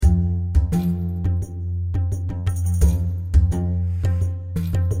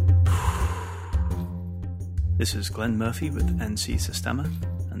This is Glenn Murphy with NC Systema,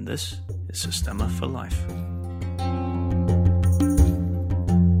 and this is Systema for Life.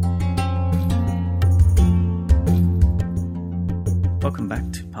 Welcome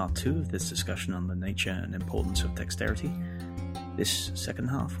back to part 2 of this discussion on the nature and importance of dexterity. This second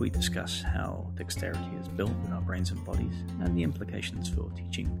half we discuss how dexterity is built in our brains and bodies and the implications for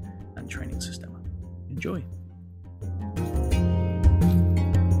teaching and training Systema. Enjoy!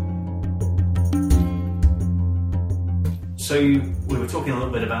 So we were talking a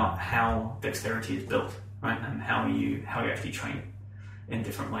little bit about how dexterity is built, right, and how you actually train it in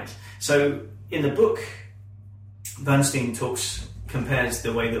different ways. So in the book, Bernstein compares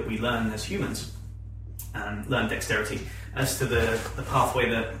the way that we learn as humans, learn dexterity, as to the pathway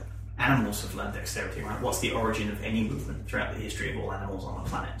that animals have learned dexterity, right? What's the origin of any movement throughout the history of all animals on the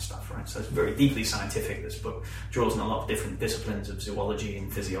planet and stuff, right? So it's very deeply scientific. This book draws on a lot of different disciplines of zoology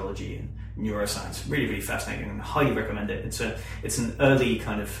and physiology and neuroscience. Really, really fascinating, and highly recommend it. It's an early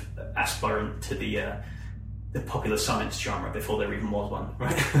kind of aspirant to the popular science genre before there even was one,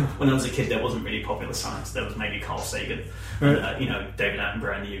 right? When I was a kid, there wasn't really popular science. There was maybe Carl Sagan, David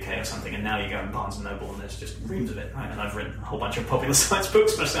Attenborough in the UK or something, and now you go in Barnes & Noble and there's just reams of it, right? And I've written a whole bunch of popular science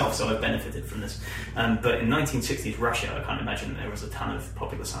books myself, so I've benefited from this. But in 1960s Russia, I can't imagine there was a ton of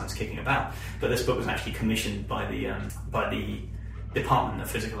popular science kicking about. But this book was actually commissioned by the Department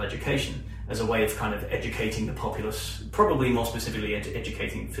of Physical Education as a way of kind of educating the populace, probably more specifically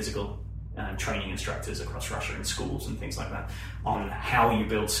educating physical training instructors across Russia in schools and things like that on how you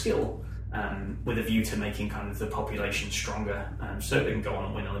build skill with a view to making kind of the population stronger, so they can go on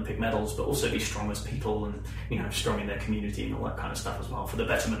and win Olympic medals, but also be strong as people and strong in their community and all that kind of stuff as well, for the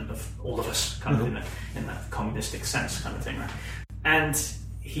betterment of all of us, kind of in that communistic sense kind of thing, right? And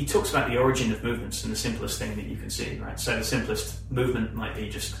he talks about the origin of movements and the simplest thing that you can see, right? So the simplest movement might be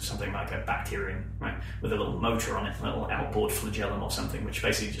just something like a bacterium, right? With a little motor on it, a little outboard flagellum or something, which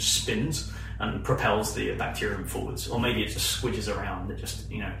basically just spins and propels the bacterium forwards. Or maybe it just squidges around, it just,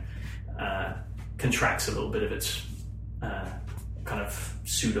 contracts a little bit of its kind of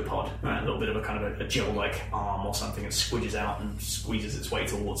pseudopod, right? A little bit of a kind of a gel-like arm or something. It squidges out and squeezes its way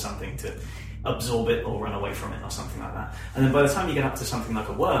towards something to absorb it or run away from it or something like that. And then by the time you get up to something like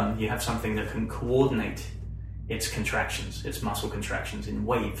a worm, you have something that can coordinate its contractions, its muscle contractions in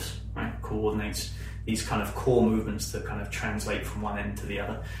waves, right? Coordinates these kind of core movements that kind of translate from one end to the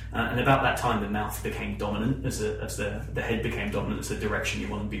other. And about that time, the mouth became dominant as the head became dominant as the direction you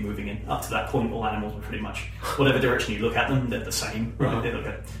want to be moving in. Up to that point, all animals were pretty much, whatever direction you look at them, they're the same, right? They look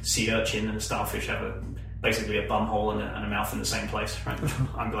at sea urchin and a starfish have basically a bum hole and a mouth in the same place, right? Which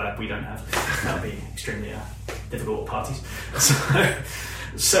I'm glad we don't have. That would be extremely difficult at parties.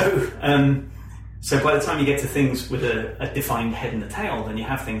 So by the time you get to things with a defined head and a tail, then you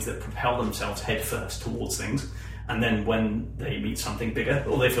have things that propel themselves head first towards things, and then when they meet something bigger,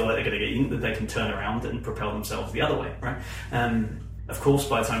 or they feel like they're going to get eaten, that they can turn around and propel themselves the other way, right? Of course,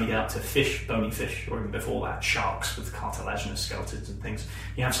 by the time you get up to fish, bony fish, or even before that, sharks with cartilaginous skeletons and things,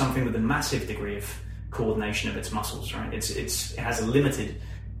 you have something with a massive degree of coordination of its muscles, right? It has a limited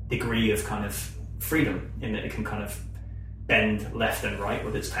degree of kind of freedom in that it can kind of bend left and right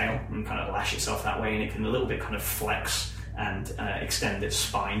with its tail and kind of lash itself that way, and it can a little bit kind of flex and extend its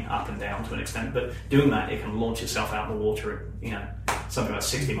spine up and down to an extent. But doing that, it can launch itself out in the water at something like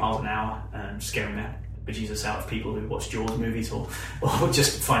 60 miles an hour, scaring the bejesus out of people who watch Jaws movies or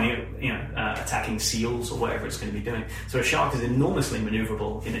just finding attacking seals or whatever it's going to be doing. So a shark is enormously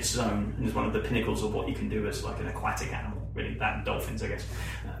maneuverable in its zone and is one of the pinnacles of what you can do as like an aquatic animal, really, that and dolphins, I guess.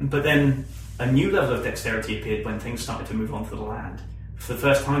 But then a new level of dexterity appeared when things started to move onto the land. For the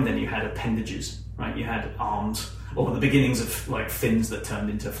first time then you had appendages, right? You had arms, or the beginnings of like fins that turned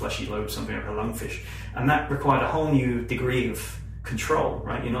into fleshy lobes, something like a lungfish. And that required a whole new degree of control,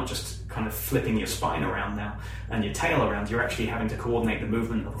 right? You're not just kind of flipping your spine around now and your tail around, you're actually having to coordinate the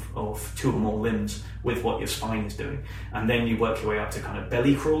movement of two or more limbs with what your spine is doing. And then you work your way up to kind of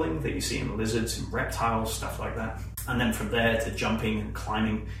belly crawling that you see in lizards and reptiles, stuff like that. And then from there to jumping and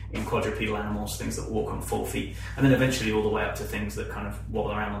climbing in quadrupedal animals, things that walk on 4 feet. And then eventually all the way up to things that kind of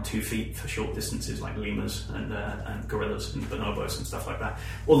wobble around on 2 feet for short distances, like lemurs and gorillas and bonobos and stuff like that.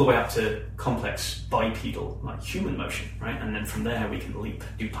 All the way up to complex bipedal, like human motion, right? And then from there we can leap,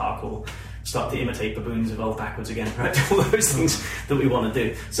 do parkour, start to imitate baboons, evolve backwards again, right? All those things that we want to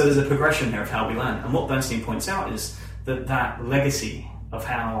do. So there's a progression there of how we learn. And what Bernstein points out is that legacy of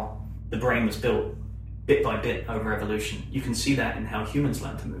how the brain was built bit by bit over evolution, you can see that in how humans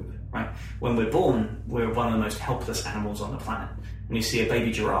learn to move, right? When we're born, we're one of the most helpless animals on the planet. and you see a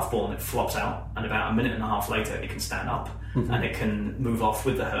baby giraffe born, it flops out, and about a minute and a half later it can stand up, and it can move off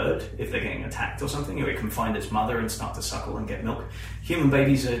with the herd if they're getting attacked or something, or it can find its mother and start to suckle and get milk. Human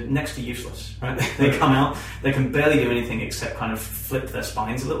babies are next to useless, right? They come out, they can barely do anything except kind of flip their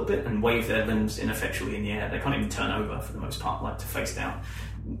spines a little bit and wave their limbs ineffectually in the air. They can't even turn over for the most part, like to face down.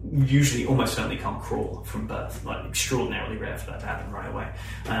 Usually almost certainly can't crawl from birth, like extraordinarily rare for that to happen right away.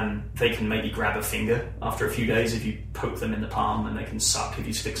 They can maybe grab a finger after a few days if you poke them in the palm, and they can suck if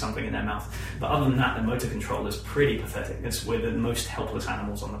you stick something in their mouth. But other than that, the motor control is pretty pathetic. We're the most helpless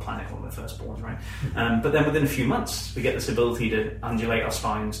animals on the planet when we're first born, right? But then within a few months, we get this ability to undulate our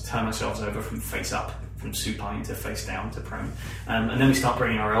spines, turn ourselves over from face up, from supine to face down to prone. And then we start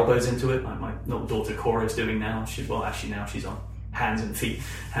bringing our elbows into it, like my little daughter Cora is doing now. Now she's on hands and feet,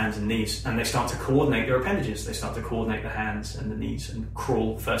 hands and knees, and they start to coordinate their appendages. They start to coordinate the hands and the knees and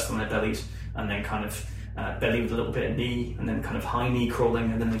crawl first on their bellies, and then kind of belly with a little bit of knee, and then kind of high knee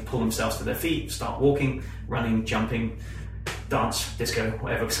crawling, and then they pull themselves to their feet, start walking, running, jumping, dance, disco,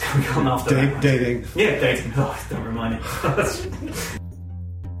 whatever's going on after that. Dating. Yeah, dating. Oh, don't remind me.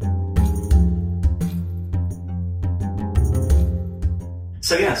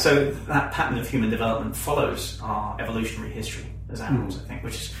 So that pattern of human development follows our evolutionary history as animals, I think,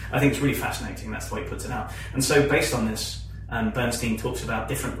 which is really fascinating. That's the way he puts it out. And so based on this, Bernstein talks about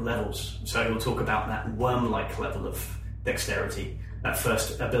different levels. So he'll talk about that worm-like level of dexterity, that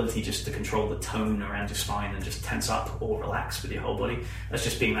first ability just to control the tone around your spine and just tense up or relax with your whole body. That's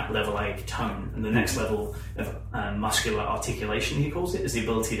just being that level A tone. And the next level of muscular articulation, he calls it, is the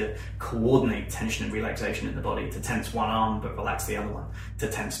ability to coordinate tension and relaxation in the body, to tense one arm but relax the other one, to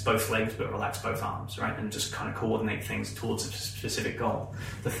tense both legs but relax both arms, right? And just kind of coordinate things towards a specific goal.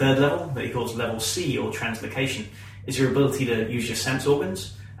 The third level, that he calls level C, or translocation, is your ability to use your sense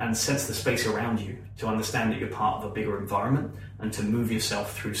organs and sense the space around you, to understand that you're part of a bigger environment, and to move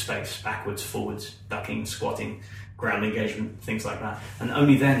yourself through space, backwards, forwards, ducking, squatting, ground engagement, things like that. And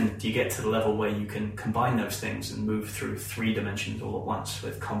only then do you get to the level where you can combine those things and move through 3 dimensions all at once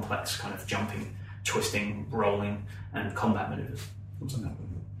with complex kind of jumping, twisting, rolling, and combat maneuvers.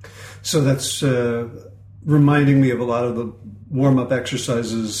 So that's reminding me of a lot of the warm-up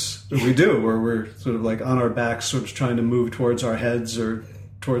exercises that we do, where we're sort of like on our backs, sort of trying to move towards our heads or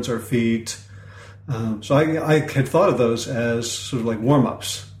towards our feet. So I had thought of those as sort of like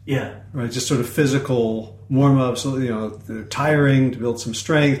warm-ups. Yeah. Right, just sort of physical warm-ups, they're tiring to build some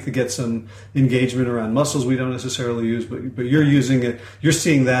strength, to get some engagement around muscles we don't necessarily use, but you're using it, you're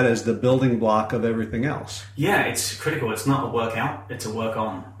seeing that as the building block of everything else. Yeah, it's critical. It's not a workout, it's a work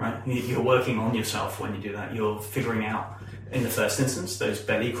on, right? You're working on yourself when you do that. You're figuring out, in the first instance, those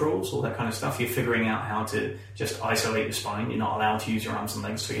belly crawls, all that kind of stuff. You're figuring out how to just isolate your spine. You're not allowed to use your arms and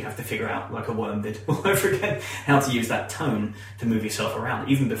legs, so you have to figure out, like a worm did all over again, how to use that tone to move yourself around.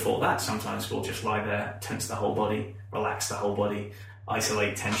 Even before that, sometimes we'll just lie there, tense the whole body, relax the whole body,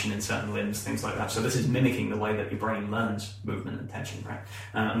 isolate tension in certain limbs, things like that. So this is mimicking the way that your brain learns movement and tension, right?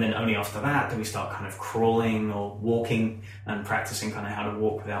 And then only after that do we start kind of crawling or walking and practicing kind of how to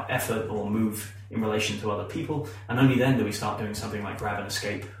walk without effort or move in relation to other people. And only then do we start doing something like grab and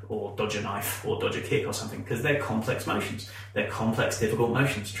escape or dodge a knife or dodge a kick or something, because they're complex motions. They're complex, difficult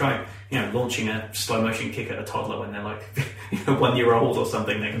motions. Try, launching a slow motion kick at a toddler when they're like, 1 year old or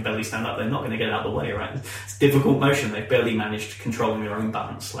something, they can barely stand up. They're not going to get out of the way, right? It's difficult motion. They've barely managed controlling their own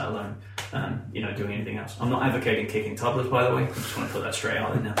balance, let alone, doing anything else. I'm not advocating kicking toddlers, by the way. I just want to put that straight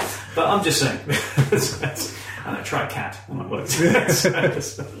out there now. But I'm just saying, and I try cat. That might work.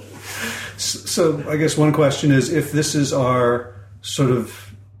 So I guess one question is, if this is our sort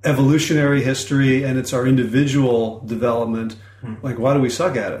of evolutionary history and it's our individual development, like, why do we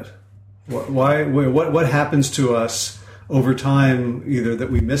suck at it? What happens to us over time, either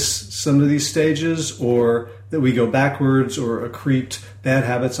that we miss some of these stages or that we go backwards or accrete bad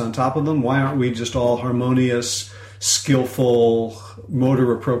habits on top of them? Why aren't we just all harmonious, skillful,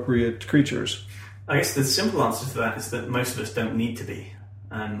 motor appropriate creatures? I guess the simple answer to that is that most of us don't need to be.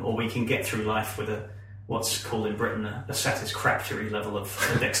 Or we can get through life with what's called in Britain a satisfactory level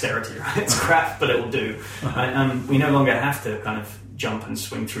of dexterity, right? It's crap, but it will do. Right? We no longer have to kind of jump and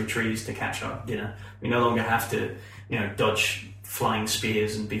swing through trees to catch our dinner. We no longer have to, dodge flying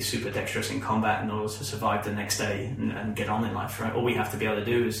spears and be super dexterous in combat in order to survive the next day and get on in life, right? All we have to be able to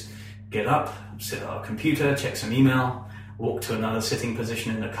do is get up, sit at our computer, check some email, walk to another sitting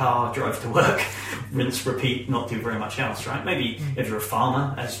position in the car, drive to work, rinse, repeat, not do very much else, right? Maybe if you're a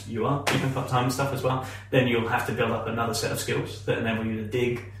farmer, as you are, even part-time and stuff as well, then you'll have to build up another set of skills that enable you to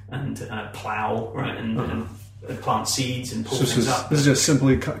dig and plow, right? And plant seeds and pull So things up. this is just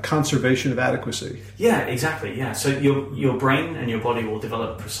simply conservation of adequacy. Yeah, exactly. Yeah, so your brain and your body will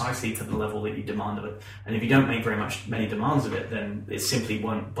develop precisely to the level that you demand of it. And if you don't make many demands of it, then it simply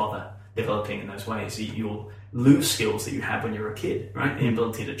won't bother developing in those ways. You'll lose skills that you had when you were a kid, right? The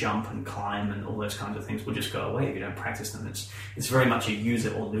ability to jump and climb and all those kinds of things will just go away if you don't practice them. It's very much a use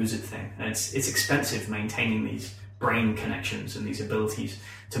it or lose it thing, and it's expensive maintaining these brain connections and these abilities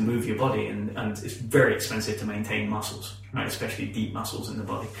to move your body, and it's very expensive to maintain muscles, right? Especially deep muscles in the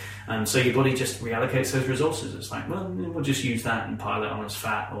body. So your body just reallocates those resources. It's like, well, we'll just use that and pile it on as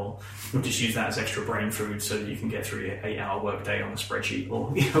fat, or we'll just use that as extra brain food so that you can get through your 8-hour workday on a spreadsheet, or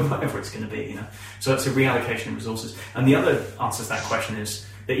whatever it's going to be. So it's a reallocation of resources. And the other answer to that question is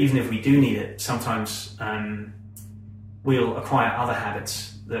that even if we do need it, sometimes we'll acquire other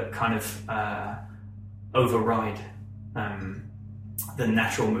habits that kind of override the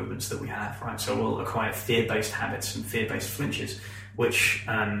natural movements that we have, right? So we'll acquire fear-based habits and fear-based flinches, which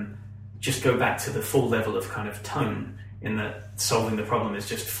just go back to the full level of kind of tone, in that solving the problem is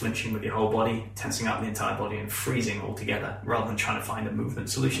just flinching with your whole body, tensing up the entire body and freezing altogether, rather than trying to find a movement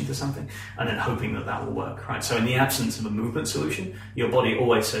solution to something and then hoping that will work, right? So in the absence of a movement solution, your body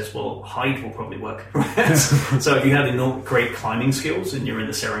always says, well, hide will probably work, right? So if you had great climbing skills and you're in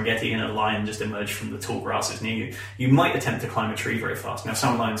the Serengeti and a lion just emerged from the tall grasses near you, you might attempt to climb a tree very fast. Now,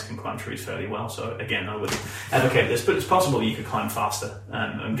 some lions can climb trees fairly well, so again, I would advocate this, but it's possible you could climb faster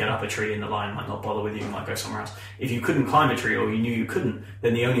and get up a tree and the lion might not bother with you and might go somewhere else. If you couldn't climb a tree, or you knew you couldn't,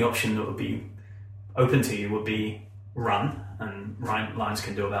 then the only option that would be open to you would be run, and lions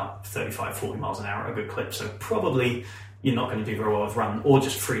can do about 35, 40 miles an hour at a good clip, so probably you're not going to do very well with run, or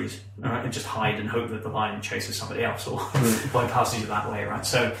just freeze, all right, and just hide and hope that the lion chases somebody else or bypasses you that way, right?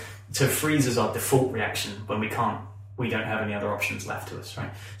 So freeze is our default reaction when we don't have any other options left to us,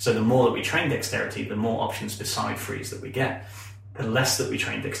 right? So the more that we train dexterity, the more options beside freeze that we get. The less that we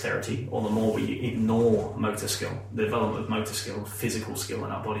train dexterity, or the more we ignore motor skill, the development of motor skill, physical skill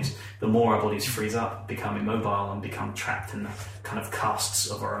in our bodies, the more our bodies freeze up, become immobile, and become trapped in the kind of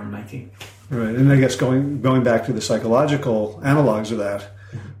casts of our own making. Right, and I guess going back to the psychological analogs of that,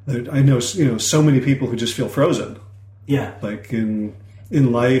 I know so many people who just feel frozen. Yeah, like in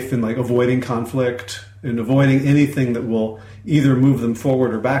life, and like avoiding conflict and avoiding anything that will either move them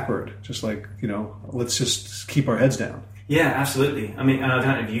forward or backward. Just like let's just keep our heads down. Yeah, absolutely. I mean, and I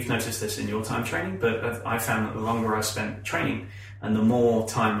don't know if you've noticed this in your time training, but I found that the longer I spent training and the more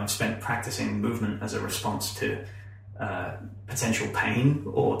time I've spent practicing movement as a response to potential pain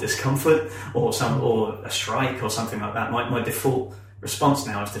or discomfort or a strike or something like that, my default response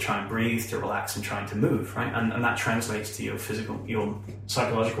now is to try and breathe, to relax, and trying to move, right? And that translates to your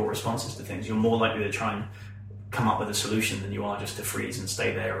psychological responses to things. You're more likely to try and come up with a solution than you are just to freeze and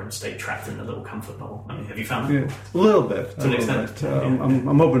stay there and stay trapped in a little comfort bubble. I mean, have you found that? Yeah, a little bit. To an extent.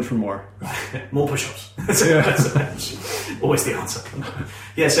 I'm open for more. More push-ups. That's always the answer.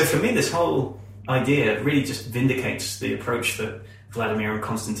 Yeah, so for me, this whole idea really just vindicates the approach that Vladimir and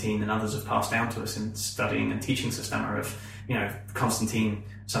Konstantin and others have passed down to us in studying and teaching Systema of, Konstantin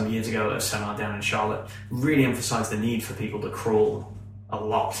some years ago at a seminar down in Charlotte really emphasized the need for people to crawl a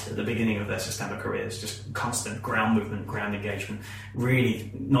lot at the beginning of their Systema careers, just constant ground movement, ground engagement,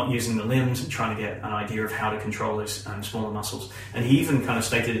 really not using the limbs and trying to get an idea of how to control those smaller muscles. And he even kind of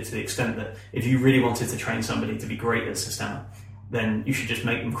stated it to the extent that if you really wanted to train somebody to be great at Systema, then you should just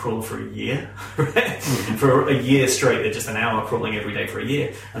make them crawl for a year, right? For a year straight, they're just an hour crawling every day for a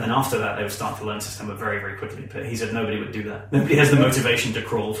year. And then after that, they would start to learn Systema very, very quickly. But he said nobody would do that. Nobody has the motivation to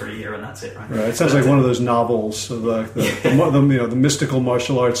crawl for a year, and that's it, right? Right. It sounds like one of those novels of the mystical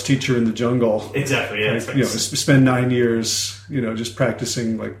martial arts teacher in the jungle. Exactly, yeah. Like, spend 9 years, just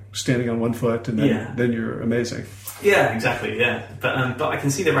practicing, like standing on one foot, and then you're amazing. Yeah, exactly, yeah. But I can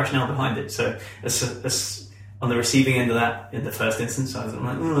see the rationale behind it. So as on the receiving end of that, in the first instance, I was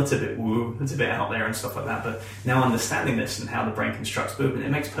like, that's a bit woo, that's a bit out there and stuff like that. But now understanding this and how the brain constructs movement, it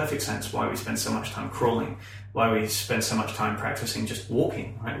makes perfect sense why we spend so much time crawling, why we spend so much time practicing just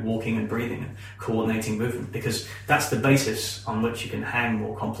walking, right? Walking and breathing and coordinating movement, because that's the basis on which you can hang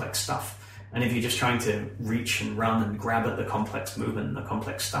more complex stuff. And if you're just trying to reach and run and grab at the complex movement and the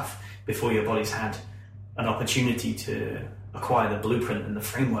complex stuff before your body's had an opportunity to acquire the blueprint and the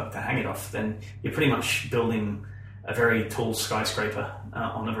framework to hang it off, then you're pretty much building a very tall skyscraper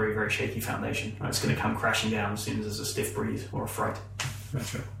on a very, very shaky foundation. Right? It's going to come crashing down as soon as there's a stiff breeze or a fright.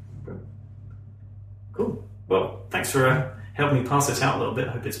 That's right. Cool. Well, thanks for helping me pass this out a little bit.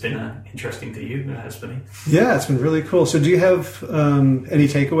 I hope it's been interesting to you. It has for me. Yeah, it's been really cool. So do you have any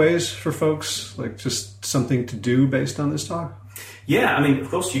takeaways for folks, like just something to do based on this talk? Yeah, I mean, of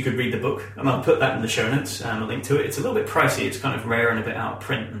course, you could read the book, and I'll put that in the show notes, a link to it. It's a little bit pricey. It's kind of rare and a bit out of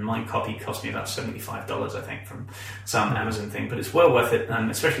print, and my copy cost me about $75, I think, from some Amazon thing. But it's well worth it,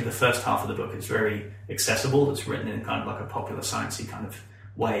 especially the first half of the book. It's very accessible. It's written in kind of like a popular sciencey kind of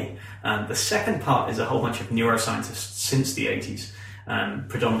way. The second part is a whole bunch of neuroscientists since the 80s,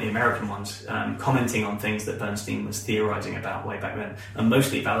 predominantly American ones, commenting on things that Bernstein was theorizing about way back then, and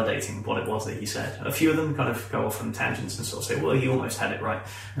mostly validating what it was that he said. A few of them kind of go off on tangents and sort of say, well, he almost had it right,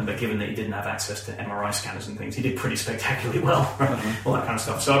 but given that he didn't have access to MRI scanners and things, he did pretty spectacularly well, right? All that kind of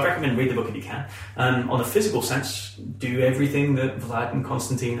stuff. So I'd recommend read the book if you can. On a physical sense, do everything that Vlad and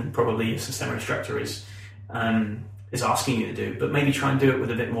Konstantin and probably your Systema instructor is asking you to do, but maybe try and do it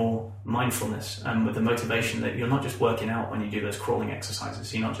with a bit more mindfulness and with the motivation that you're not just working out when you do those crawling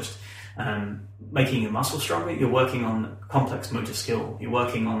exercises. You're not just making your muscle stronger. You're working on complex motor skill. You're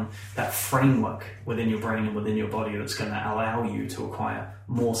working on that framework within your brain and within your body that's going to allow you to acquire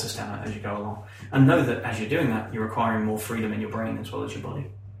more Systema as you go along. And know that as you're doing that, you're acquiring more freedom in your brain as well as your body.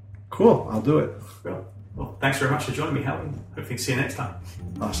 Cool. I'll do it. Cool. Well, thanks very much for joining me, Hal. Hopefully see you next time.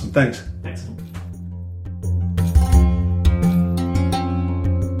 Awesome. Thanks. Thanks.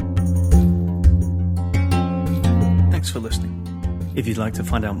 Thanks for listening. If you'd like to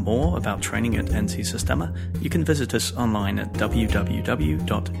find out more about training at NC Systema, you can visit us online at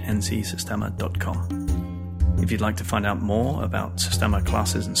www.ncsystema.com. If you'd like to find out more about Systema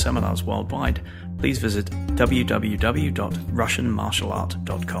classes and seminars worldwide, please visit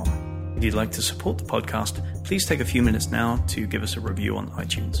www.russianmartialart.com. If you'd like to support the podcast, please take a few minutes now to give us a review on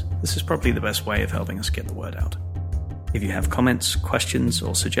iTunes. This is probably the best way of helping us get the word out. If you have comments, questions,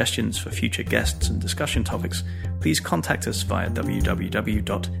 or suggestions for future guests and discussion topics, please contact us via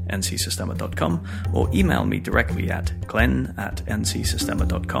www.ncsystema.com or email me directly at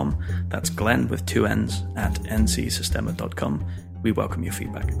glenn@ncsystema.com. That's Glenn with 2 N's at ncsystema.com. We welcome your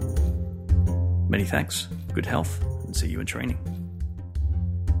feedback. Many thanks, good health, and see you in training.